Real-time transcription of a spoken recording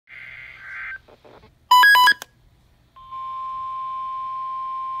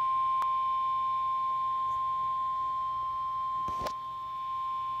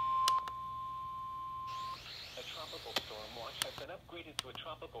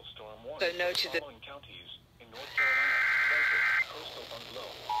tropical storm warning So no for to the the following counties in North Carolina, Beaufort, coastal Onslow,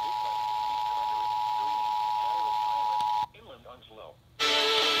 Newfoundland, East Carteret, Green, Hatteras Island, inland Onslow,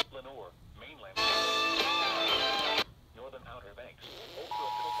 Lenore, mainland, northern Outer Banks, Okra,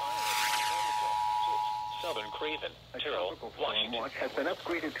 Cook Island, Pamlico, Pitts, southern Craven, Terrell, Washington. Watch has been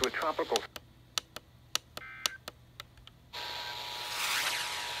upgraded to a tropical.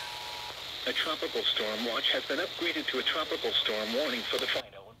 A tropical storm watch has been upgraded to a tropical storm warning for the 1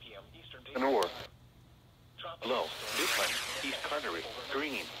 p.m. Eastern Lenore, Low, Newfoundland, East Carteret,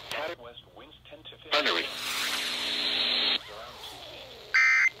 Green, Hatteras, west winds 10 to 15. Island. Around 2 feet.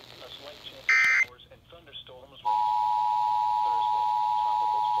 A slight chance of showers and thunderstorms waiting. Thursday,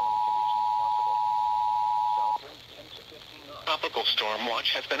 tropical storm conditions possible. South winds 10 to 15 knots. Tropical storm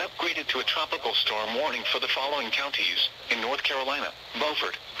watch has been upgraded to a tropical storm warning for the following counties in North Carolina: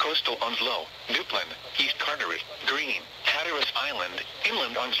 Beaufort, coastal Onslow, Newfoundland, East Carteret, Green, Hatteras Island,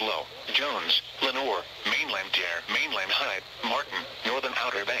 inland Onslow, Jones, Lenore, mainland Dare, mainland Hyde, Martin, northern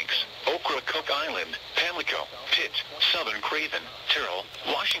Outer Banks, Okra, Cook Island, Pamlico, Pitt, southern Craven, Terrell,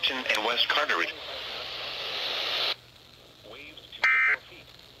 Washington, and West Carteret. Waves 2 to 4 feet.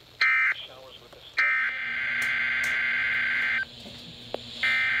 Showers with a slight.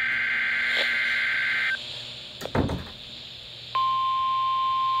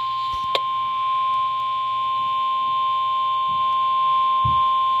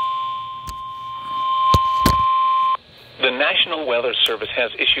 The National Weather Service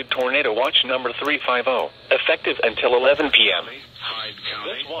has issued Tornado Watch number 350, effective until 11 p.m. Hyde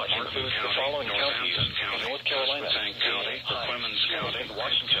County, This watch Martin includes the County, following counties Northampton in County, North Carolina, Mustang County, Hyde, Clemens County, and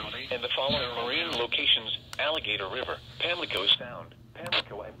Washington, County, and the following marine locations: Alligator River, Pamlico Sound,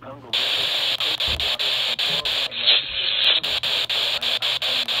 Pamlico and Punga River,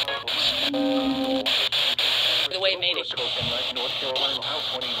 the way it made it. North Carolina, out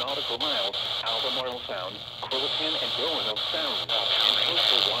 20 nautical miles, Albemarle Sound, Croatan and Roanoke Sound,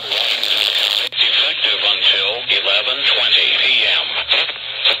 coastal waters. effective until 11:20 p.m.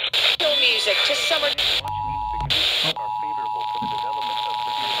 No music, just summer. Watch means the conditions are favorable for the development of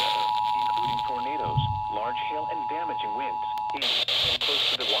severe weather, including tornadoes, large hail, and damaging winds in and close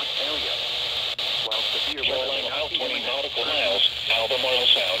to the watch area. While severe weather out 20 nautical miles, Albemarle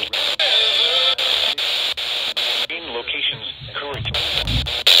Sound. In locations, current.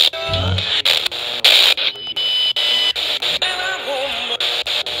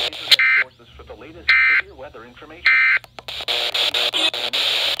 Sources for the latest severe weather information.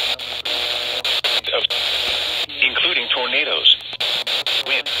 Including tornadoes,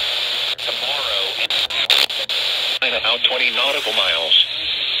 wind, tomorrow, and out 20 nautical miles.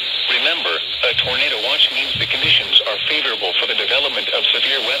 Remember, a tornado watch means the conditions are favorable for the development of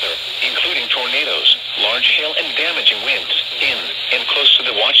severe weather, including tornadoes, large hail, and damaging winds in and close to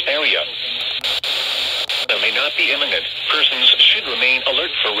the watch area. They may not be imminent. Persons should remain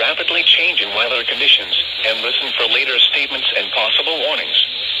alert for rapidly changing weather conditions and listen for later statements and possible warnings.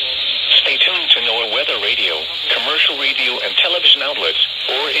 Stay tuned to NOAA weather radio, commercial radio and television outlets,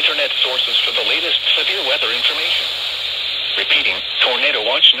 or internet sources for the latest severe weather information. Repeating, Tornado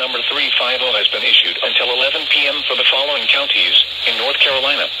Watch number 350 has been issued until 11 p.m. for the following counties in North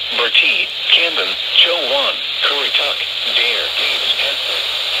Carolina: Bertie, Camden, Chowan, Currituck, Dare, Gates, Hanford,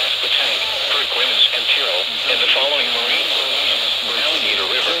 Pasquotank, Perquimans, and Tyrrell, and the following marine locations: Alligator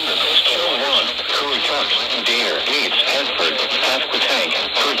River, coastal Chowan, Currituck, Dare, Gates, Hanford, Pasquotank,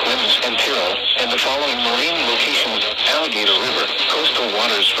 Perquimans, and Tyrrell, and the following marine locations: Alligator River, coastal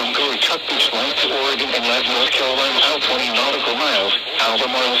waters from Currituck Beach Light to Oregon and North Carolina, out 20 nautical miles,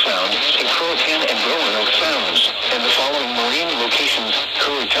 Albemarle Sound, and Croatan and Roanoke Sounds, and the following marine locations: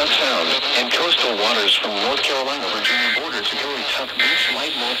 Currituck Sound, and coastal waters from North Carolina, Virginia border to Currituck Beach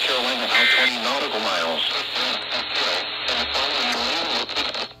Light, North Carolina, out 20 nautical miles.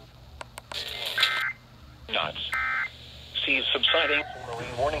 knots. Seas subsiding.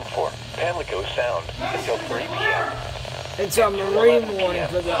 Marine warning for Pamlico Sound until 3 p.m. It's a marine warning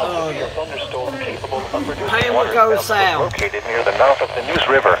for the thunderstorm capable of producing Pamlico water Sound. located near the mouth of the Neuse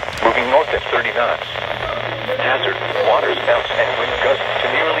River, moving north at 30 knots. Hazard: water spouts and wind gusts to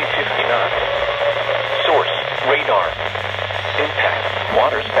nearly 50 knots. Source: radar. Impact: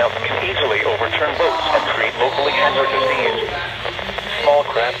 water spouts can easily overturn boats and create locally hazardous seas. Small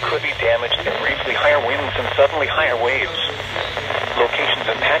craft could be damaged in briefly higher winds and suddenly higher waves. Locations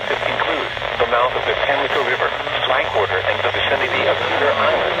impacted include the mouth of the Pamlico River, Swinequarter, and the vicinity of Cedar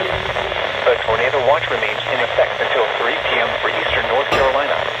Island. A tornado watch remains in effect until 3 p.m. for eastern North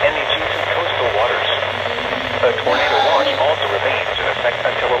Carolina and the adjacent coastal waters. A tornado watch also remains in effect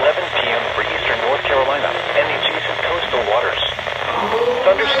until 11 p.m. for eastern North Carolina and the adjacent coastal waters.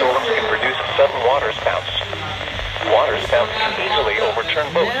 waterspouts. Waterspouts can easily overturn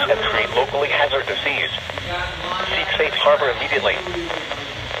boats and create locally hazardous seas. Seek safe harbor immediately.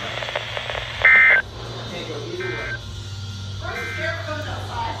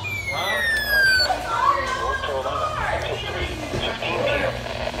 North Carolina until 3:15 p.m.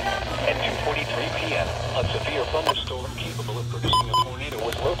 At 2:43 p.m., a severe thunderstorm capable of producing a tornado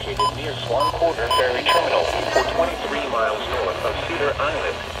was located near Swan Quarter Ferry Terminal, or 23 miles north of Cedar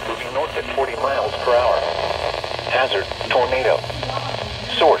Island, moving north at 40 miles per hour. Hazard, tornado.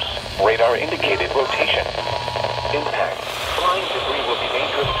 Source, radar indicated rotation. Impact, flying debris will be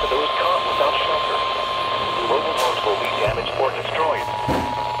dangerous to those caught without shelter. Mobile homes will be damaged or destroyed.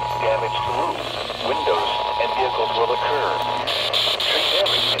 Damage to roofs, windows, and vehicles will occur. Tree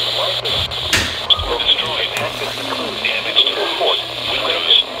damage is likely. Destroyed hazards include damage to a fort,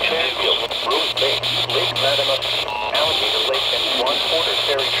 windows, Fairfield, Rose Bay, Lake Latimer, Alligator Lake, and Swan Quarter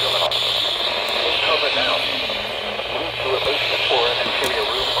Ferry Terminal. Take cover now. Move to a basement or an interior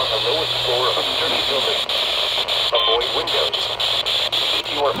room on the lowest floor of sturdy buildings. Avoid windows. If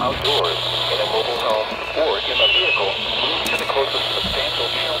you are outdoors, in a mobile home, or in a vehicle, move to the closest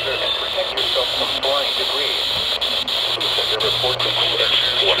substantial shelter and protect yourself from flying debris. Please send your report to wind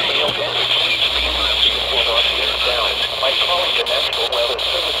or hail damage. Will not be down by calling the National Weather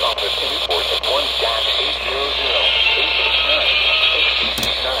Service Office in Newport at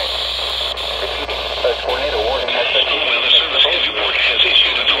 1-800-889-6869. Repeating, a tornado warning has been issued. Weather Service in Newport has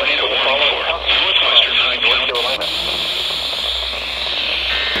issued a tornado warning for northwestern North Carolina.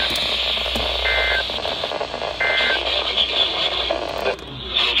 The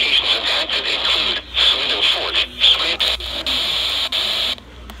locations impacted include Swindle Fort,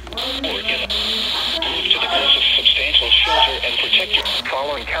 move to the closest substantial shelter and protect your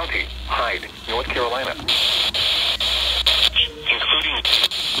following county: Hyde, North Carolina, including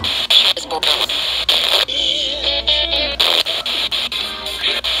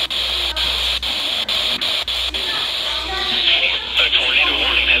a tornado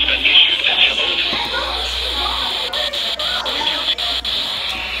warning has been issued until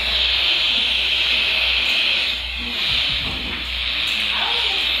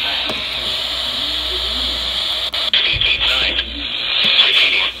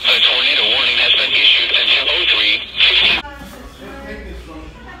Repeating, a tornado warning has been issued until 03:15.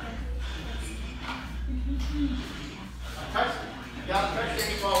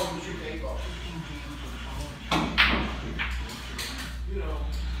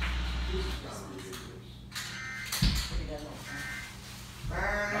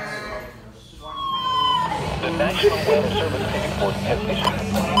 The National Weather Service in Newport has issued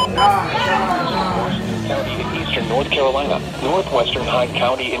County in eastern North Carolina, northwestern Hyde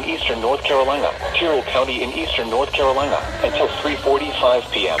County in eastern North Carolina, Tyrrell County in eastern North Carolina, until 3:45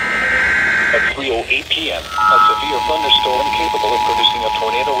 p.m. At 3:08 p.m., a severe thunderstorm capable of producing a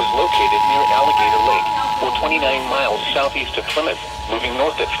tornado was located near Alligator Lake, or 29 miles southeast of Plymouth, moving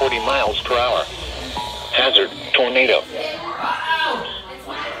north at 40 miles per hour. Hazard, tornado.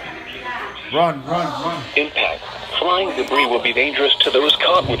 Run. Impact, flying debris will be dangerous to those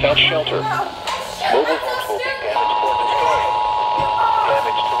caught without shelter. Mobile homes will be damaged or destroyed.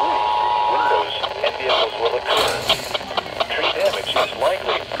 Damage to roofs, windows, and vehicles will occur. Tree damage is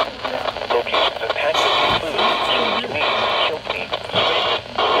likely. Locations impacted include Kilkenny, Spring, Fairfield,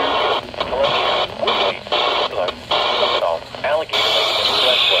 Columbia, Woodley, Woodland, Seminole, Alligator Lake, and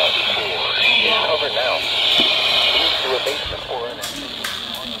Blackwell. Take cover now. Move to a basement or an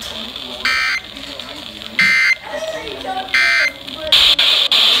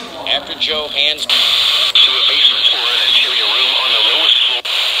After Joe hands to a basement or an interior room on the lowest floor.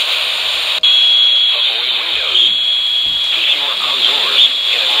 Avoid windows. If you are outdoors,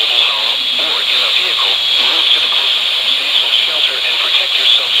 in a mobile home, or in a vehicle, move to the closest substantial shelter and protect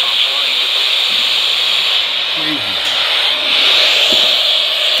yourself from flying debris.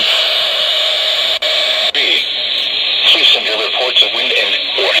 Please send your reports of wind and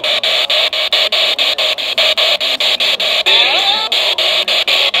or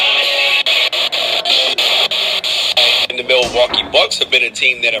and the Milwaukee Bucks have been a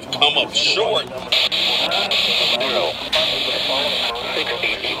team that have come up short.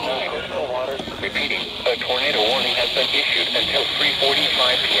 Repeating, a tornado warning has been issued until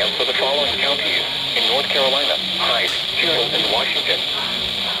 3:45 p.m. for the following counties in North Carolina: Hyde, Tyrrell, and Washington.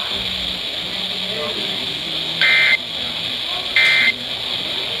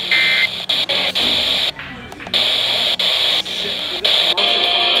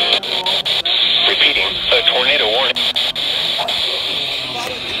 Repeating, a tornado warning.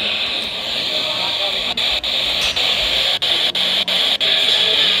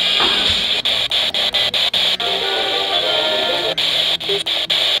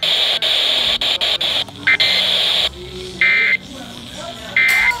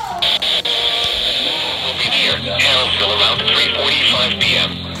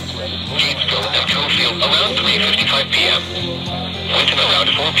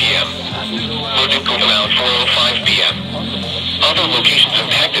 p.m. Moduco around 4:05 p.m. Other locations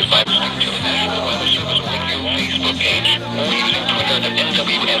impacted by the National Weather Service Wakefield Facebook page or using Twitter at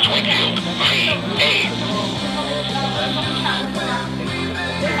NWS Wakefield, VA.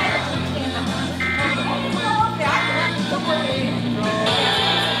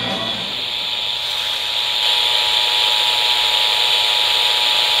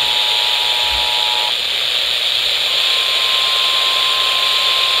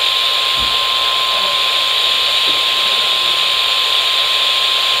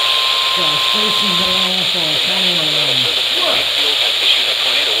 Stations along for a tornado warning. Wakefield has issued a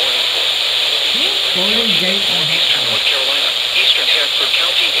tornado warning for Golden Gate and Eastern North Carolina, Eastern Harrisburg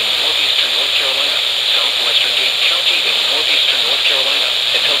County in northeastern North Carolina, southwestern Dade County in northeastern North Carolina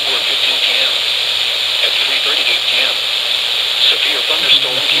until 4:15 p.m. At 3:38 p.m. Severe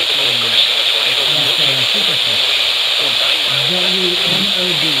thunderstorm capable of producing a tornado will locate from 9 miles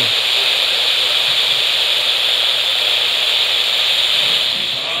WNOD.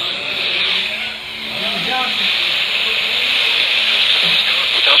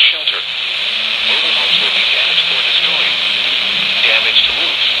 without shelter. Mobile homes will be damaged or destroyed. Damage to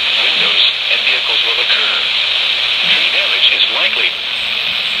roofs, windows, and vehicles will occur. Tree damage is likely.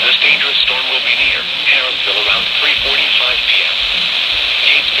 This dangerous storm will be near Harrisville around 3:45 p.m.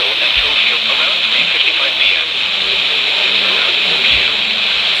 Gatesville and Tofield around 3:55 p.m. Around 4 p.m.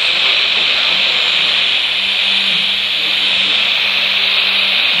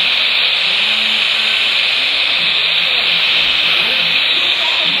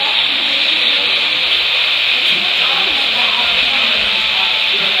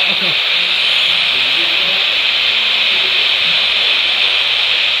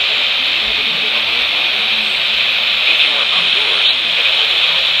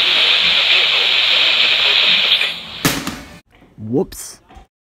 Whoops.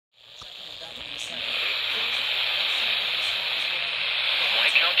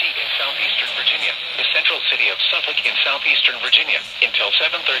 County in southeastern Virginia, the central city of Suffolk in southeastern Virginia, until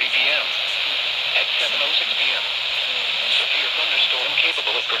 7:30 p.m. At 7:06 p.m., severe thunderstorm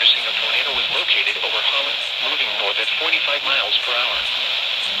capable of producing a tornado is located over Holland, moving north at 45 miles per hour.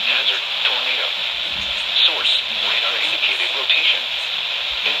 Hazard, tornado. Source, radar indicated rotation.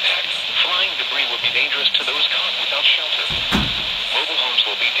 Impact, flying debris will be dangerous to those caught without shelter. Mobile homes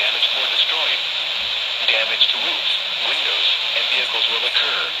will be damaged or destroyed. Damage to roofs, windows, and vehicles will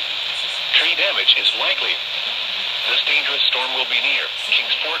occur. Tree damage is likely. This dangerous storm will be near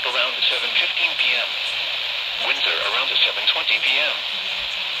Kingsport around 7:15 p.m. Windsor around 7:20 p.m.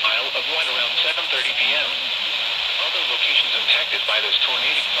 Isle of Wight around 7:30 p.m. Other locations impacted by this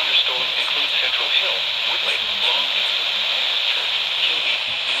tornadic thunderstorm include Central Hill, Woodlake, Long Church, Kilby,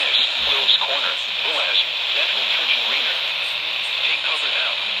 Innis, Wills Corner, Boaz, Bethel Church and Rainer. Take cover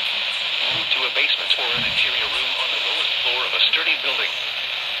now. Move to a basement or an interior room on the lowest floor of a sturdy building.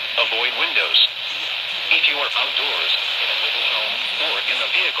 Avoid windows. If you are outdoors, in a mobile home, or in a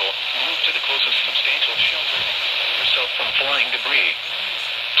vehicle, move to the closest substantial shelter and protect yourself from flying debris.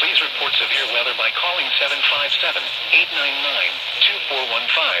 Please report severe weather by calling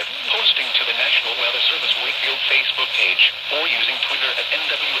 757-899-2415, posting to the National Weather Service Wakefield Facebook page, or using Twitter at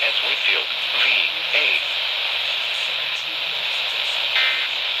NWS Wakefield, VA.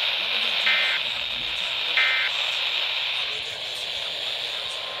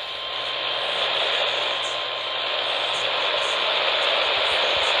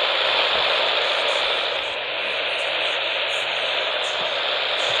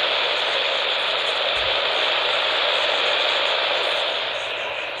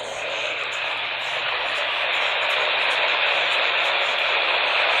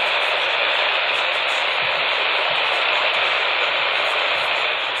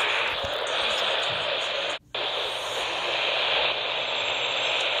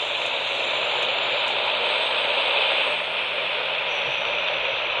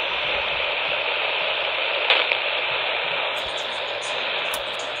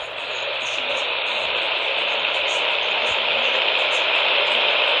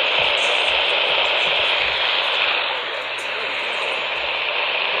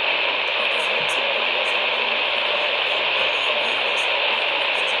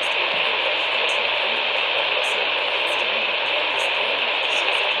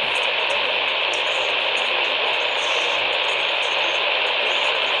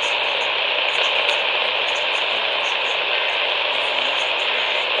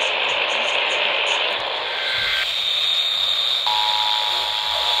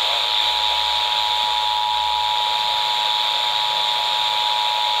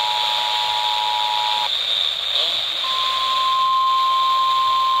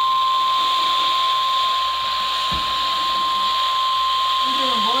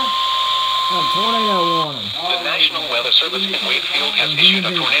 tornado warning. The National Weather Service in Wakefield has issued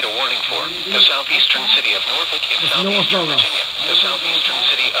a tornado warning for the southeastern city of Norfolk in southeastern Norfolk. Virginia, the southeastern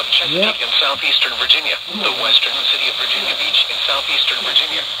city of Chesapeake in southeastern Virginia, the western city of Virginia Beach in southeastern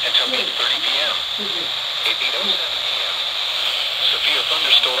Virginia until 8:30 p.m. At 8:07 p.m. Severe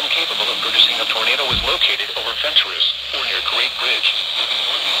thunderstorm capable of producing a tornado is located over Fentress or near Great Bridge, moving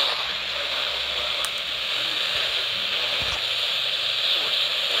northeast.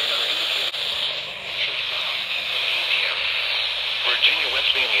 Virginia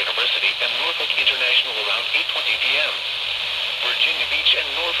Wesleyan University and Norfolk International around 8:20 p.m. Virginia Beach and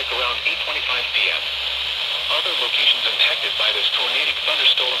Norfolk around 8:25 p.m. Other locations impacted by this tornadic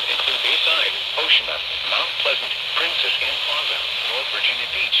thunderstorm include Bayside, Oceana, Mount Pleasant, Princess Anne Plaza, North Virginia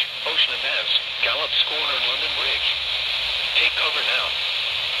Beach, Oceana Mass, Gallops Corner, and London Bridge. Take cover now.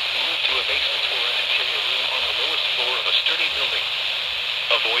 Move to a basement or an interior room on the lowest floor of a sturdy building.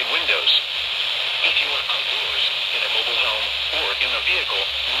 Avoid windows. If you are outdoors, in a mobile home, or in a vehicle,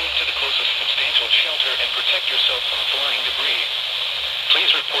 move to the closest substantial shelter and protect yourself from flying debris.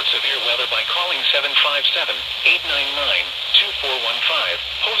 Please report severe weather by calling 757-899-2415,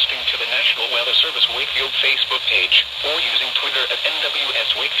 posting to the National Weather Service Wakefield Facebook page, or using Twitter at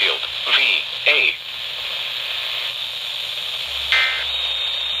NWS Wakefield.